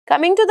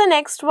Coming to the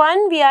next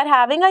one, we are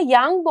having a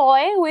young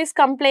boy who is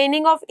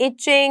complaining of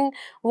itching,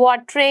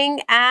 watering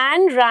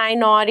and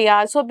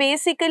rhinorrhea. So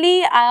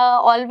basically,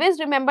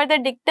 always remember the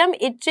dictum,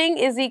 itching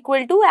is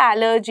equal to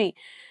allergy.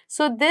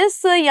 So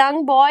this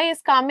young boy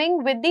is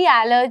coming with the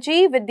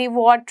allergy, with the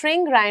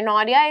watering,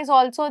 rhinorrhea is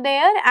also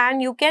there, and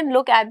you can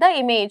look at the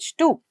image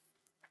too.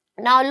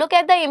 Now look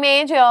at the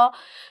image here.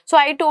 So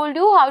I told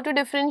you how to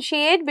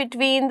differentiate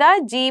between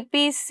the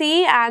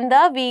GPC and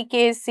the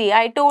VKC.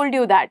 I told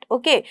you that.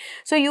 Okay.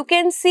 So you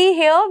can see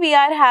here we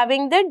are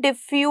having the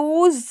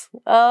diffuse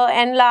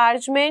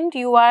enlargement.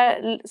 You are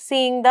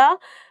seeing the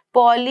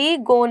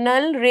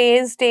polygonal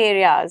raised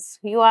areas.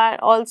 You are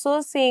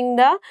also seeing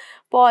the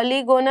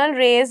polygonal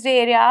raised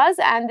areas,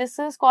 and this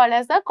is called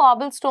as the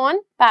cobblestone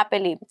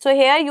papillae. So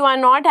here you are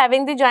not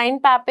having the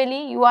giant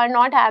papillae, you are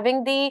not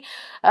having the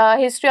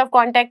history of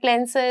contact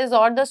lenses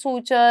or the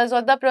sutures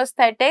or the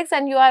prosthetics,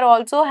 and you are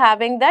also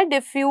having the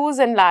diffuse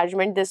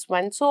enlargement, this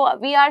one. So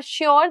we are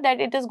sure that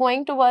it is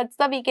going towards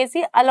the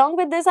VKC. Along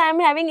with this, I am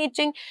having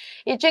itching.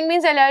 Itching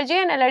means allergy,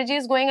 and allergy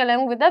is going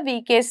along with the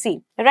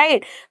VKC,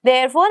 right?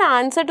 Therefore,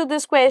 answer to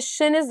this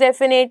question is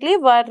definitely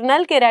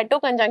vernal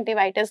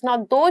keratoconjunctivitis.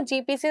 Now, though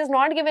GPC is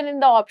not given in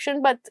the option,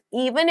 but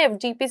even if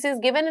GPC is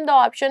given in the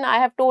option, I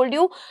have told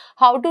you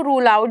how to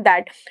rule out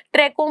that.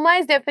 Trachoma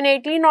is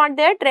definitely not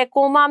there.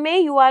 Trachoma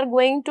mein you are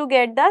going to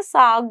get the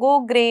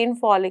sago grain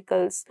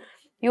follicles.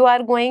 You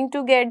are going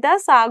to get the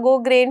sago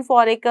grain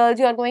follicles.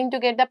 You are going to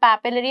get the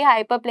papillary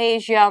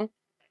hyperplasia.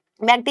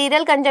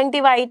 Bacterial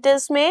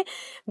conjunctivitis mein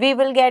we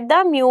will get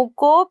the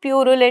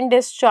mucopurulent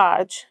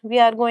discharge. We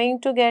are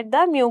going to get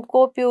the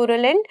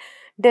mucopurulent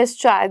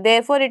discharge.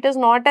 Therefore, it is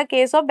not a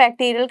case of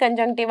bacterial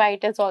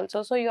conjunctivitis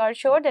also. So, you are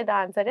sure that the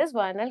answer is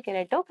vernal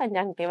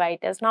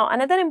keratoconjunctivitis. Now,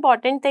 another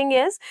important thing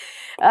is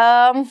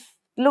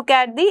look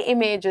at the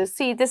images.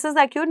 See, this is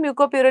acute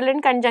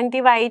mucopurulent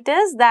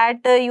conjunctivitis that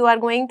you are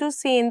going to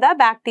see in the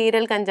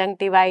bacterial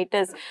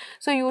conjunctivitis.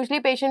 So, usually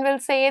patient will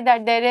say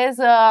that there is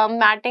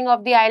matting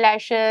of the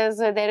eyelashes,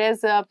 there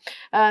is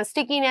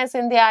stickiness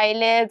in the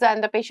eyelids,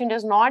 and the patient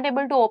is not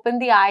able to open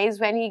the eyes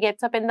when he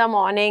gets up in the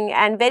morning.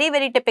 And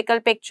very typical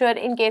picture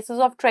in cases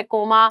of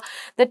trachoma,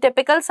 the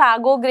typical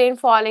sago grain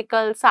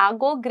follicle.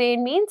 Sago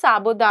grain means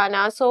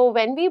sabudana. So,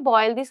 when we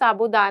boil the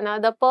sabudana,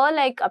 the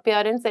pearl-like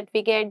appearance that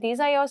we get, these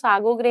are your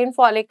sago grain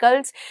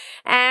follicles,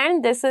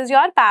 and this is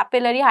your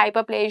papillary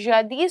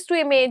hyperplasia. These two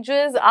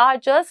images are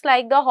just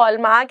like the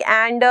hallmark,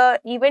 and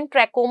even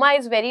trachoma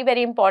is very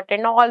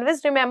important. Now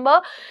always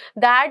remember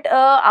that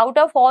out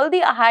of all the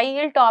high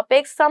yield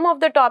topics, some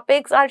of the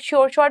topics are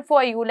short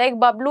for you, like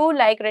bablu,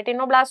 like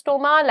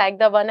retinoblastoma, like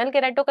the vernal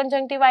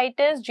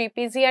keratoconjunctivitis,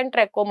 GPC and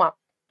trachoma.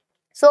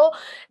 So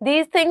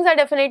these things are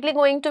definitely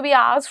going to be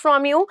asked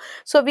from you.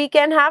 So we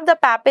can have the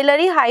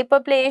papillary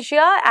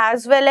hyperplasia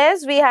as well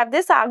as we have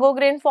the sago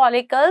grain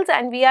follicles,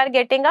 and we are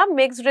getting a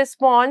mixed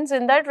response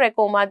in the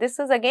trachoma. This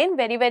is again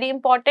very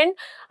important.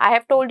 I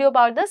have told you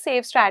about the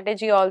SAFE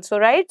strategy also,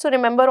 right? So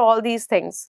remember all these things.